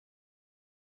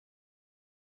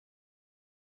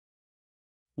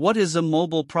What is a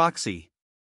mobile proxy?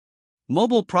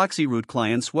 Mobile proxy route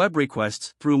clients web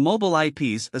requests through mobile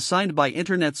IPs assigned by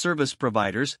Internet Service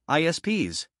Providers,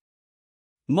 ISPs.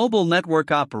 Mobile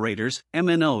network operators,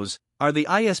 MNOs, are the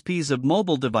ISPs of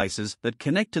mobile devices that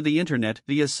connect to the Internet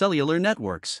via cellular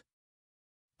networks.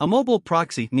 A mobile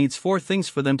proxy needs four things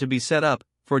for them to be set up: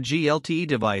 4G LTE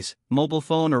device, mobile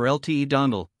phone or LTE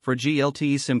dongle, 4G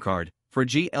LTE SIM card,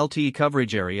 4G LTE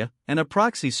coverage area, and a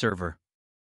proxy server.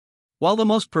 While the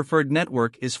most preferred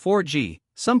network is 4G,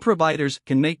 some providers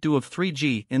can make do of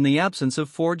 3G in the absence of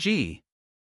 4G.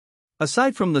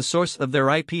 Aside from the source of their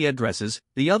IP addresses,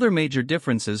 the other major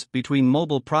differences between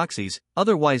mobile proxies,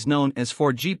 otherwise known as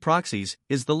 4G proxies,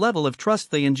 is the level of trust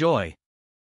they enjoy.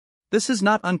 This is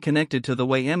not unconnected to the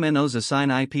way MNOs assign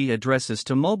IP addresses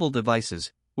to mobile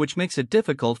devices, which makes it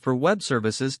difficult for web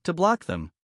services to block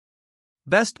them.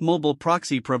 Best mobile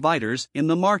proxy providers in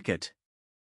the market.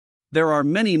 There are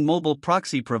many mobile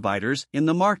proxy providers in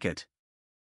the market.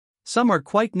 Some are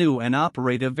quite new and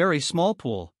operate a very small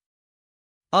pool.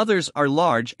 Others are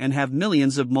large and have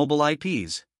millions of mobile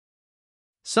IPs.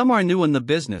 Some are new in the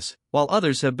business, while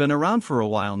others have been around for a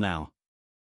while now.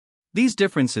 These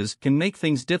differences can make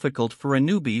things difficult for a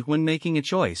newbie when making a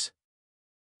choice.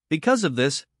 Because of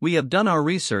this, we have done our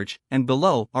research, and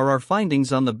below are our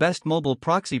findings on the best mobile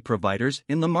proxy providers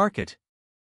in the market.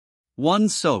 1.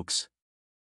 SOAKs.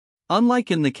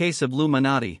 Unlike in the case of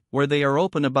Illuminati, where they are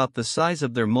open about the size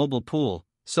of their mobile pool,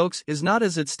 SOAKs is not,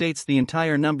 as it states the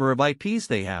entire number of IPs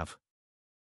they have.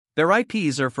 Their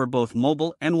IPs are for both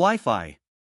mobile and Wi-Fi.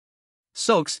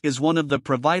 SOAKs is one of the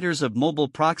providers of mobile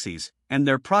proxies, and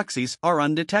their proxies are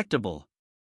undetectable.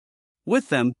 With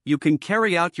them, you can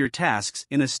carry out your tasks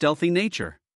in a stealthy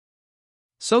nature.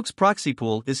 SOAK's proxy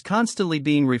pool is constantly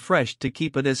being refreshed to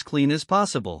keep it as clean as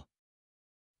possible.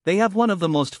 They have one of the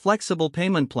most flexible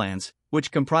payment plans,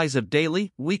 which comprise of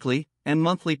daily, weekly, and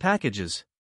monthly packages.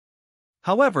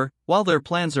 However, while their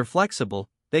plans are flexible,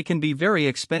 they can be very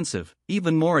expensive,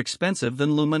 even more expensive than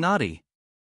Illuminati.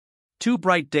 2.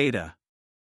 Brightdata.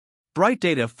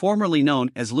 Brightdata, formerly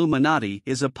known as Illuminati,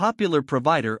 is a popular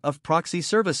provider of proxy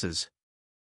services.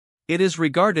 It is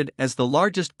regarded as the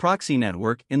largest proxy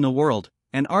network in the world,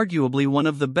 and arguably one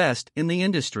of the best in the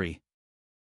industry.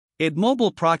 Its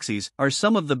mobile proxies are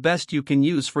some of the best you can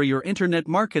use for your internet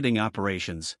marketing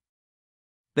operations.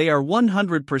 They are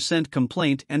 100%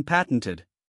 complaint and patented.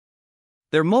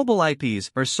 Their mobile IPs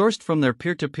are sourced from their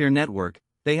peer-to-peer network.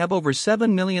 They have over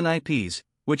 7 million IPs,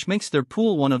 which makes their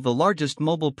pool one of the largest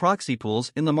mobile proxy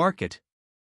pools in the market.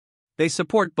 They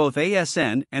support both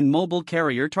ASN and mobile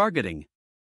carrier targeting.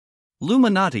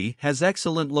 Illuminati has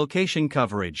excellent location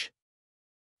coverage.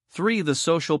 3. The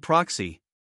social proxy.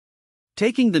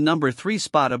 Taking the number 3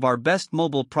 spot of our best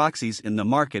mobile proxies in the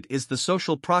market is the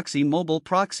social proxy mobile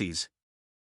proxies.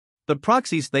 The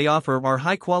proxies they offer are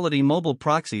high-quality mobile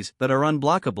proxies that are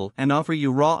unblockable and offer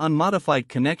you raw unmodified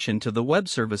connection to the web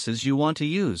services you want to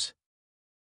use.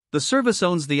 The service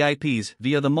owns the IPs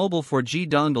via the mobile 4G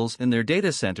dongles in their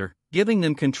data center, giving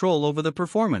them control over the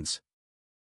performance.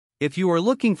 If you are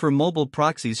looking for mobile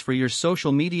proxies for your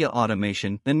social media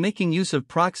automation, then making use of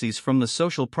proxies from the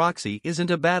social proxy isn't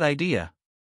a bad idea.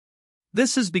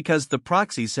 This is because the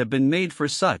proxies have been made for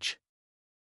such.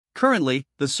 Currently,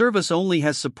 the service only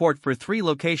has support for 3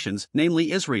 locations,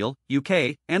 namely Israel,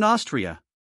 UK, and Austria.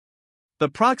 The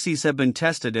proxies have been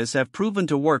tested as have proven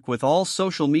to work with all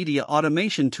social media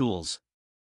automation tools.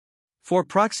 4.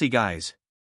 Proxy Guys.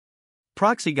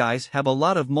 Proxy Guys have a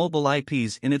lot of mobile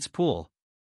IPs in its pool.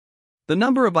 The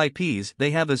number of IPs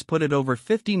they have is put at over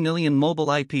 50 million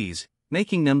mobile IPs,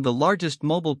 making them the largest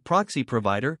mobile proxy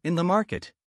provider in the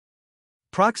market.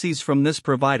 Proxies from this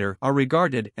provider are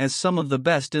regarded as some of the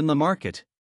best in the market.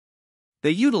 They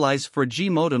utilize 4G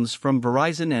modems from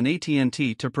Verizon and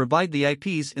AT&T to provide the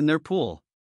IPs in their pool.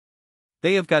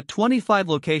 They have got 25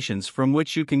 locations from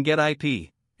which you can get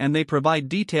IP, and they provide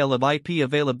detail of IP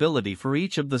availability for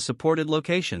each of the supported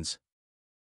locations.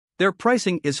 Their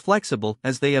pricing is flexible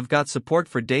as they have got support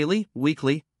for daily,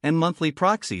 weekly, and monthly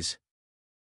proxies.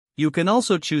 You can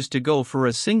also choose to go for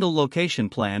a single location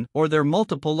plan or their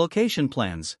multiple location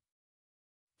plans.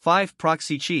 5.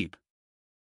 Proxy Cheap.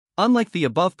 Unlike the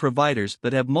above providers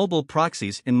that have mobile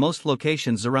proxies in most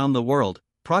locations around the world,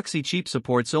 Proxy Cheap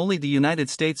supports only the United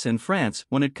States and France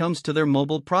when it comes to their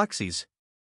mobile proxies.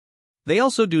 They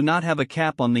also do not have a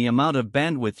cap on the amount of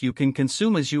bandwidth you can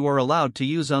consume, as you are allowed to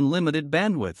use unlimited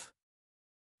bandwidth.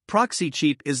 Proxy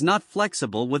Cheap is not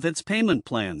flexible with its payment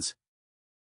plans.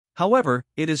 However,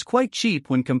 it is quite cheap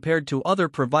when compared to other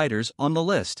providers on the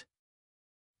list.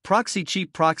 Proxy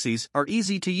Cheap proxies are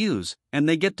easy to use, and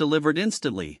they get delivered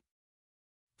instantly.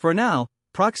 For now,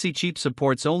 Proxy Cheap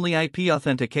supports only IP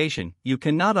authentication. You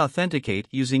cannot authenticate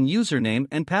using username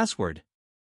and password.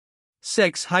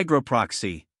 6.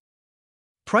 HydroProxy.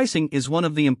 Pricing is one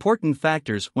of the important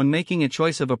factors when making a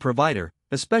choice of a provider,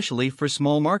 especially for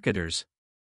small marketers.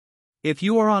 If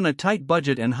you are on a tight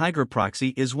budget, and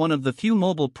HydroProxy is one of the few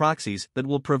mobile proxies that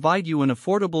will provide you an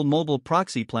affordable mobile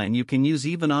proxy plan you can use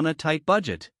even on a tight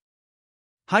budget.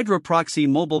 HydroProxy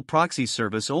mobile proxy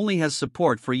service only has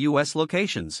support for US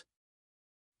locations.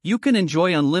 You can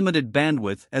enjoy unlimited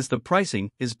bandwidth as the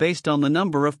pricing is based on the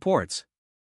number of ports.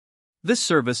 This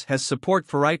service has support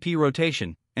for IP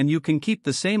rotation, and you can keep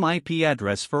the same IP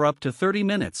address for up to 30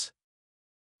 minutes.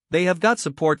 They have got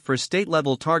support for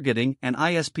state-level targeting and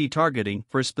ISP targeting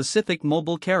for specific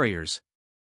mobile carriers.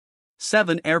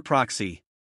 7. AirProxy.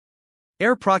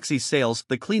 AirProxy sells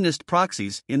the cleanest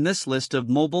proxies in this list of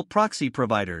mobile proxy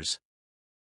providers.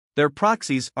 Their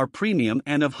proxies are premium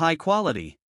and of high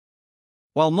quality.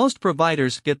 While most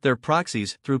providers get their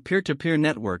proxies through peer-to-peer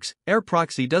networks,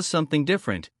 AirProxy does something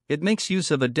different. It makes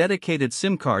use of a dedicated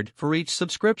SIM card for each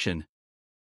subscription.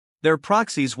 Their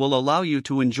proxies will allow you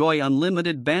to enjoy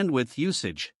unlimited bandwidth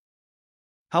usage.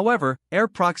 However,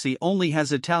 AirProxy only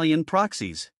has Italian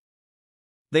proxies.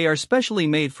 They are specially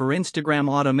made for Instagram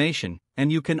automation, and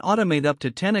you can automate up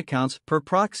to 10 accounts per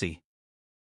proxy.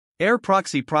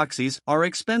 AirProxy proxies are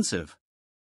expensive.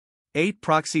 8.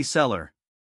 Proxy Seller.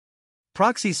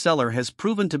 Proxy Seller has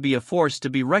proven to be a force to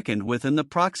be reckoned with in the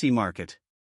proxy market.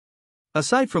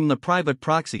 Aside from the private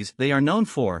proxies they are known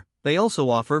for, they also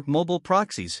offer mobile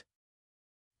proxies.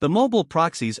 The mobile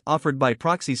proxies offered by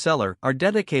Proxy Seller are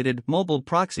dedicated mobile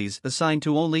proxies assigned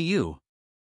to only you.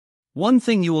 One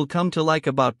thing you will come to like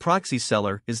about Proxy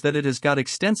Seller is that it has got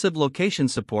extensive location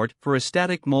support for a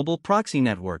static mobile proxy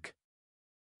network.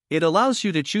 It allows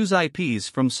you to choose IPs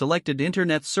from selected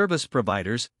Internet Service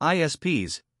Providers,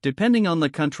 ISPs, depending on the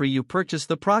country you purchase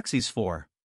the proxies for.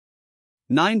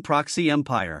 9. Proxy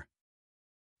Empire.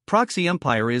 Proxy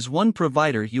Empire is one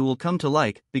provider you will come to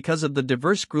like because of the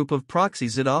diverse group of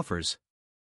proxies it offers.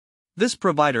 This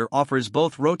provider offers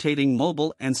both rotating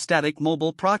mobile and static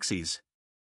mobile proxies.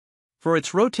 For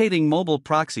its rotating mobile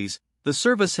proxies, the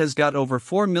service has got over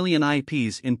 4 million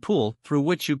IPs in pool through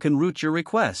which you can route your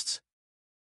requests.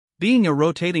 Being a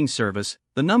rotating service,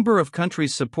 the number of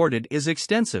countries supported is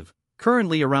extensive,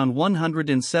 currently around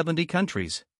 170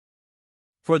 countries.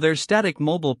 For their static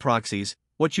mobile proxies,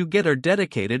 what you get are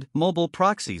dedicated mobile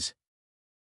proxies.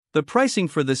 The pricing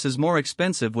for this is more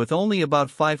expensive with only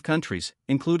about 5 countries,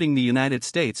 including the United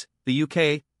States, the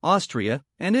UK, Austria,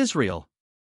 and Israel.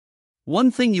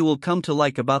 One thing you will come to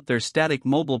like about their static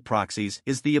mobile proxies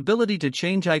is the ability to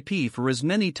change IP for as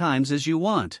many times as you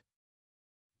want.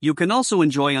 You can also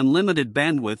enjoy unlimited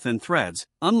bandwidth and threads,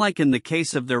 unlike in the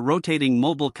case of their rotating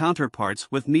mobile counterparts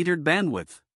with metered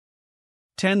bandwidth.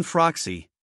 10. Proxy.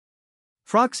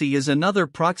 Proxy is another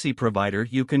proxy provider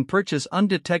you can purchase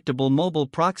undetectable mobile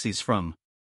proxies from.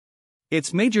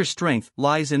 Its major strength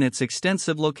lies in its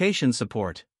extensive location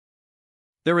support.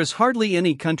 There is hardly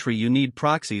any country you need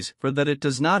proxies for that it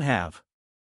does not have.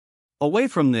 Away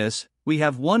from this, we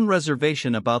have one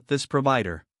reservation about this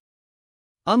provider.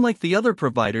 Unlike the other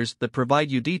providers that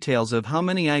provide you details of how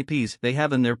many IPs they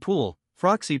have in their pool,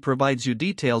 Proxy provides you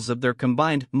details of their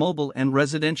combined mobile and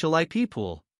residential IP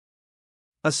pool.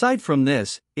 Aside from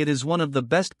this, it is one of the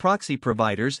best proxy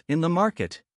providers in the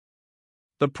market.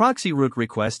 The proxy route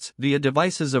requests via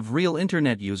devices of real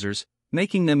internet users,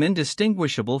 making them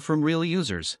indistinguishable from real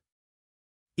users.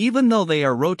 Even though they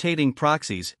are rotating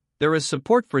proxies, there is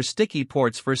support for sticky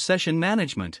ports for session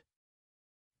management.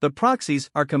 The proxies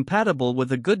are compatible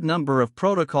with a good number of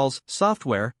protocols,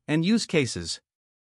 software, and use cases.